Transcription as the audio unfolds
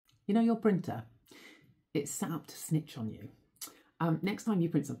You know your printer, it's set up to snitch on you. Next time you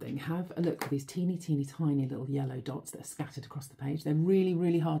print something, have a look for these teeny tiny little yellow dots that are scattered across the page. They're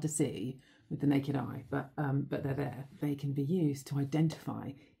really hard to see with the naked eye, but they're there. They can be used to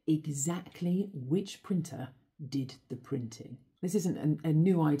identify exactly which printer did the printing. This isn't a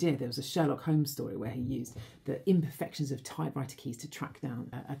new idea. There was a Sherlock Holmes story where he used the imperfections of typewriter keys to track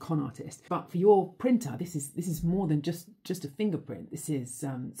down a con artist. But for your printer, this is more than just a fingerprint. This is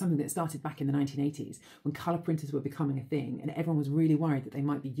something that started back in the 1980s when colour printers were becoming a thing, and everyone was really worried that they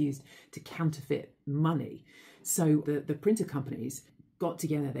might be used to counterfeit money. So the printer companies got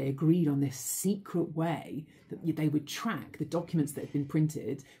together, they agreed on this secret way that they would track the documents that had been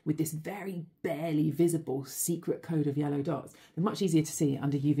printed with this very barely visible secret code of yellow dots. They're much easier to see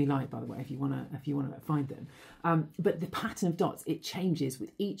under UV light, by the way, if you want to find them. But the pattern of dots, it changes with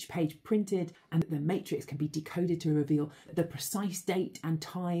each page printed, and the matrix can be decoded to reveal the precise date and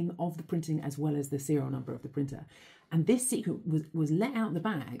time of the printing as well as the serial number of the printer. And this secret was let out the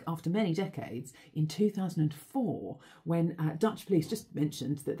bag after many decades in 2004 when Dutch police just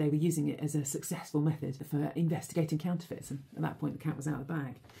mentioned that they were using it as a successful method for investigating counterfeits. And at that point, the cat was out of the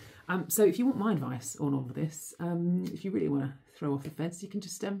bag. So if you want my advice on all of this, if you really want to throw off the fence, you can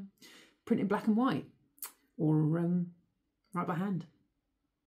just print in black and white or write by hand.